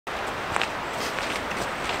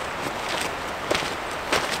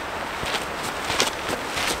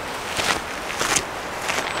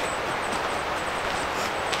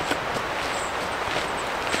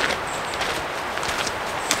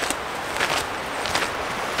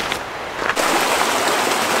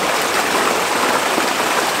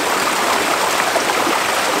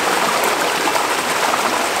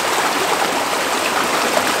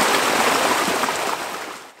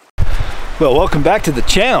Well, welcome back to the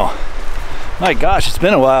channel. My gosh, it's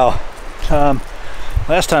been a while.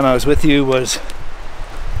 Last time I was with you was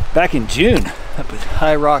back in June up at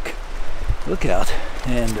High Rock Lookout,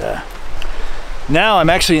 and now I'm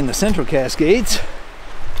actually in the Central Cascades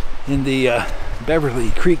in the Beverly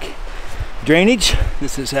Creek drainage.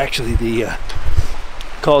 This is actually the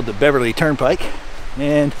called the Beverly Turnpike,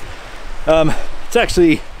 and it's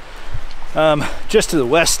actually just to the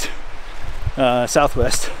west,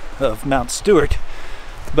 southwest of Mount Stewart,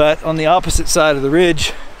 but on the opposite side of the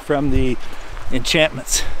ridge from the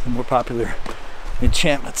enchantments, the more popular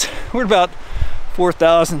enchantments. We're about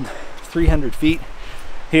 4,300 feet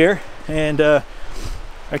here, and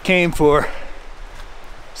I came for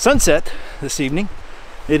sunset this evening.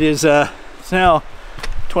 It is it's now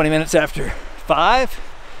 20 minutes after 5,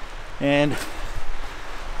 and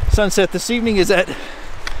sunset this evening is at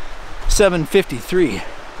 7:53.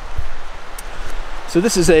 So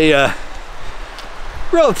this is a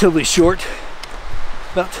relatively short,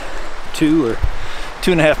 about 2 or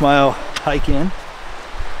 2.5 mile hike in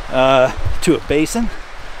to a basin.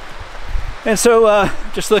 And so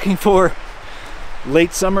just looking for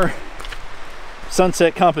late summer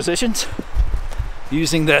sunset compositions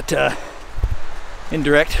using that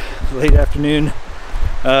indirect late afternoon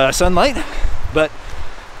sunlight. But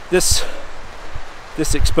this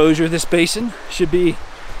exposure, this basin, should be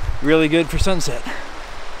really good for sunset.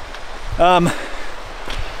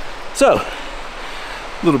 So a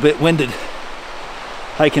little bit winded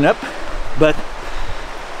hiking up, but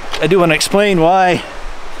I do want to explain why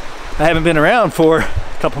I haven't been around for a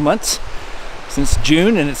couple months, since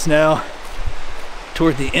June, and it's now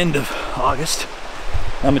toward the end of August.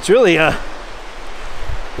 It's really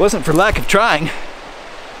wasn't for lack of trying.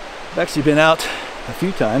 I've actually been out a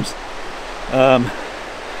few times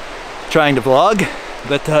trying to vlog,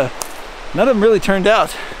 but none of them really turned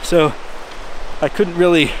out, so I couldn't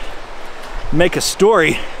really make a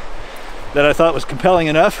story that I thought was compelling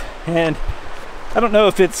enough. And I don't know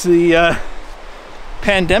if it's the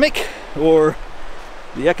pandemic or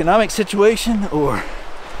the economic situation, or,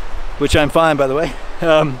 which I'm fine by the way,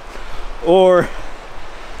 or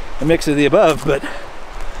a mix of the above, but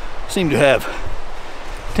I seem to have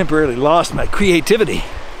temporarily lost my creativity.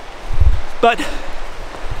 But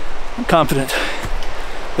I'm confident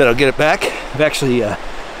that I'll get it back. I've actually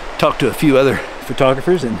talked to a few other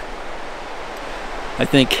photographers, and I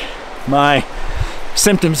think my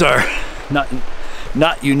symptoms are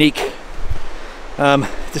not unique. I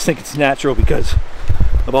just think it's natural because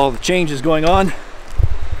of all the changes going on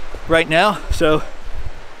right now. So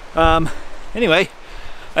anyway,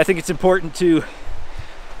 I think it's important to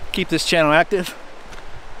keep this channel active.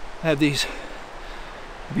 I have these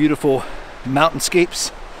beautiful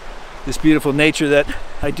mountainscapes, this beautiful nature that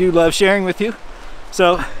I do love sharing with you.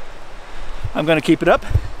 So I'm going to keep it up.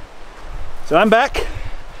 So I'm back,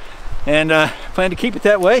 and plan to keep it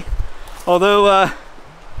that way. Although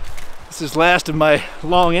this is last of my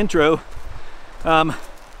long intro, I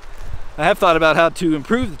have thought about how to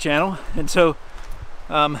improve the channel, and so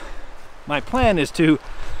my plan is to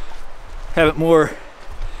have it more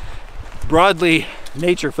broadly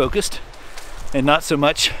nature focused and not so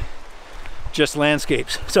much just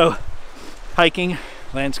landscapes. So hiking,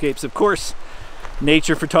 landscapes of course,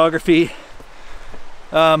 nature photography,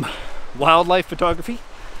 wildlife photography,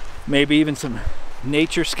 maybe even some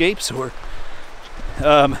naturescapes, or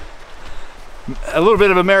a little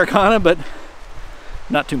bit of Americana, but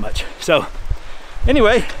not too much. So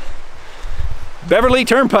anyway, Beverly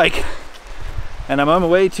Turnpike, and I'm on my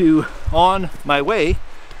way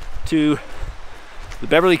to the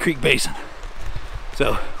Beverly Creek Basin.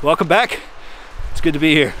 So welcome back. It's good to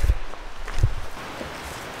be here.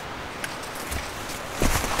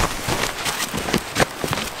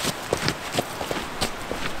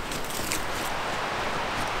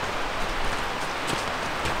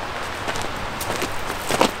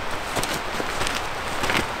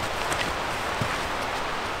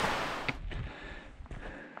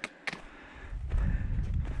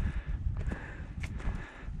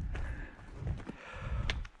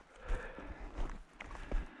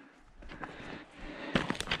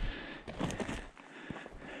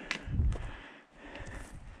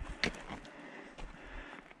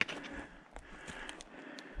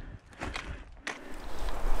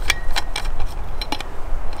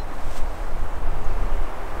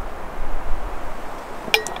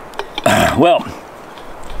 Well,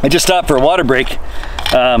 I just stopped for a water break.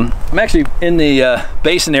 I'm actually in the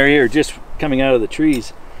basin area, or just coming out of the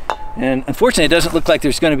trees, and unfortunately it doesn't look like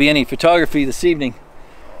there's going to be any photography this evening.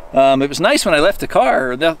 It was nice when I left the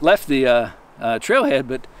car, or left the trailhead,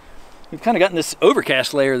 but we've kind of gotten this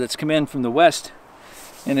overcast layer that's come in from the west,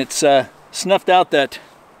 and it's snuffed out that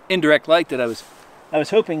indirect light that I was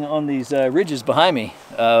hoping on these ridges behind me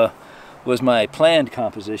was my planned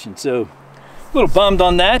composition. So a little bummed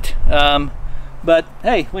on that, but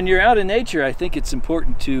hey, when you're out in nature, I think it's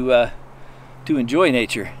important to enjoy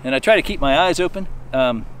nature, and I try to keep my eyes open.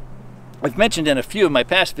 I've mentioned in a few of my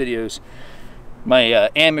past videos my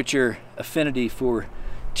amateur affinity for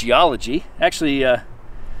geology. Actually,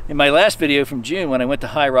 in my last video from June, when I went to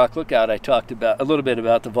High Rock Lookout, I talked about a little bit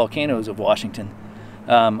about the volcanoes of Washington.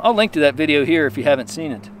 I'll link to that video here if you haven't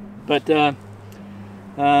seen it. But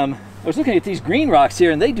I was looking at these green rocks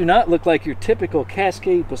here, and they do not look like your typical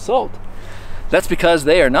Cascade basalt. That's because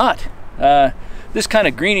they are not. This kind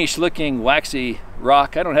of greenish looking waxy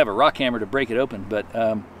rock, I don't have a rock hammer to break it open, but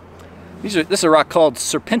this is a rock called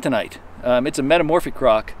Serpentinite. It's a metamorphic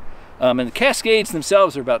rock, and the Cascades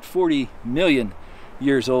themselves are about 40 million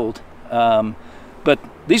years old. But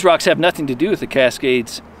these rocks have nothing to do with the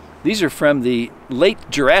Cascades. These are from the late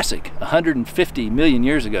Jurassic, 150 million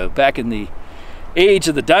years ago, back in the age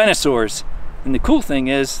of the dinosaurs. And the cool thing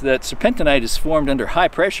is that serpentinite is formed under high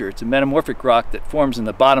pressure. It's a metamorphic rock that forms in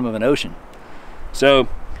the bottom of an ocean. So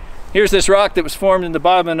here's this rock that was formed in the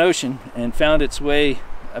bottom of an ocean and found its way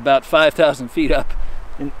about 5,000 feet up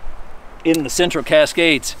in the Central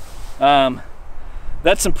Cascades.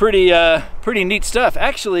 That's some pretty neat stuff.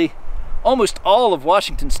 Actually, almost all of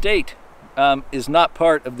Washington State is not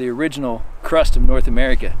part of the original crust of North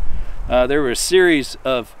America. There were a series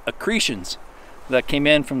of accretions that came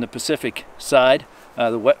in from the Pacific side,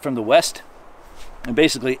 from the west, and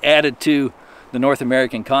basically added to the North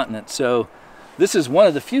American continent. So this is one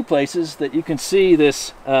of the few places that you can see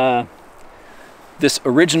this this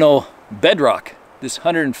original bedrock, this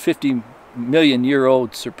 150 million year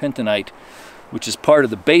old serpentinite, which is part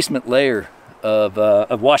of the basement layer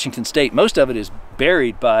of Washington State. Most of it is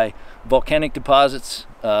buried by volcanic deposits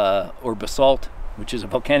or basalt, which is a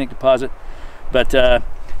volcanic deposit. But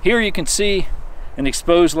here you can see an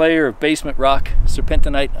exposed layer of basement rock,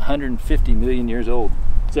 serpentinite, 150 million years old.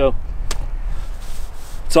 So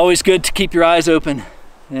it's always good to keep your eyes open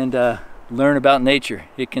and learn about nature.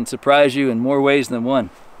 It can surprise you in more ways than one.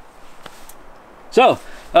 So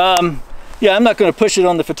yeah, I'm not going to push it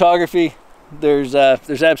on the photography. There's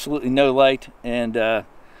absolutely no light, and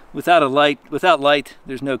without light,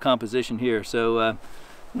 there's no composition here. So I'm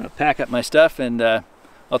going to pack up my stuff, and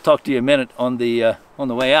I'll talk to you a minute on the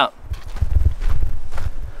way out.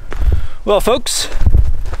 Well, folks,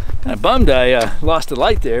 kind of bummed I lost the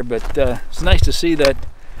light there, but it's nice to see that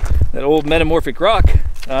old metamorphic rock.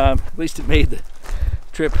 At least it made the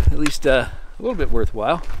trip at least a little bit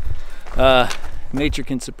worthwhile. Nature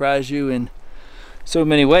can surprise you in so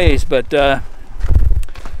many ways, but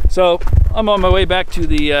so I'm on my way back to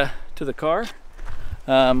the car.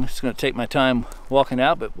 I'm just going to take my time walking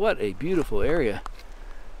out, but what a beautiful area.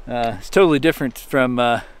 It's totally different from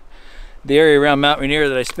the area around Mount Rainier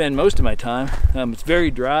that I spend most of my time. It's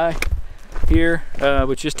very dry here,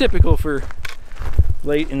 which is typical for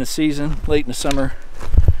late in the season, late in the summer.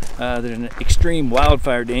 There's an extreme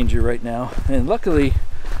wildfire danger right now, and luckily,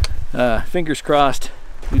 fingers crossed,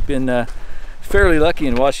 we've been fairly lucky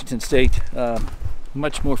in Washington State.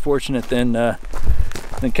 Much more fortunate than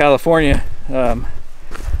California. I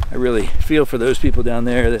really feel for those people down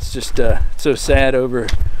there. That's just so sad. Over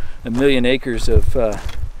 1 million acres of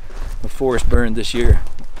forest burned this year,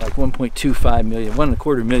 like 1.25 million,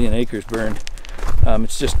 1.25 million acres burned.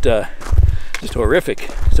 It's just horrific.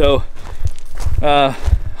 So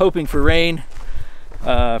hoping for rain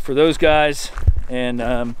for those guys,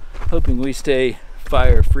 and hoping we stay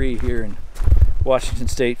fire free here in Washington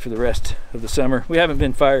State for the rest of the summer. We haven't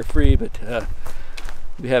been fire free, but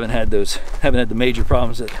we haven't had the major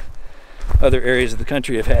problems that other areas of the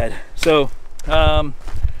country have had. So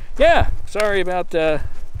yeah, sorry about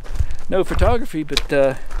no photography, but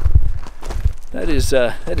that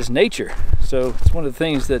is nature. So it's one of the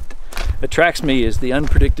things that attracts me, is the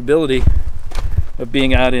unpredictability of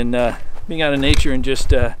being out in nature and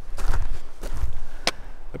just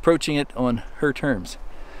approaching it on her terms.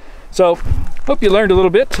 So hope you learned a little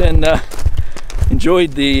bit and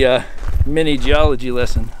enjoyed the mini geology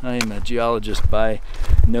lesson. I am a geologist by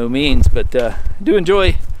no means, but do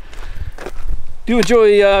enjoy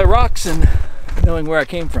rocks and knowing where I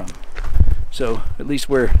came from. So at least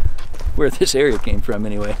where this area came from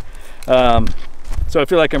anyway. So I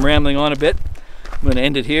feel like I'm rambling on a bit. I'm going to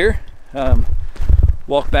end it here,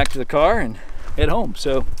 walk back to the car and head home.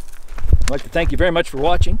 So I'd like to thank you very much for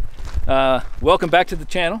watching. Welcome back to the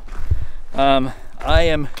channel. I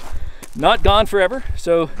am not gone forever,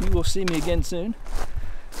 so you will see me again soon.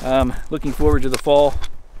 Looking forward to the fall,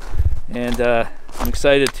 and I'm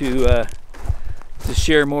excited to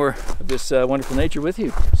share more of this wonderful nature with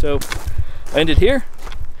you. So I end it here.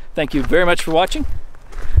 Thank you very much for watching,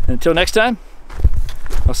 and until next time,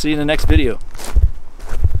 I'll see you in the next video.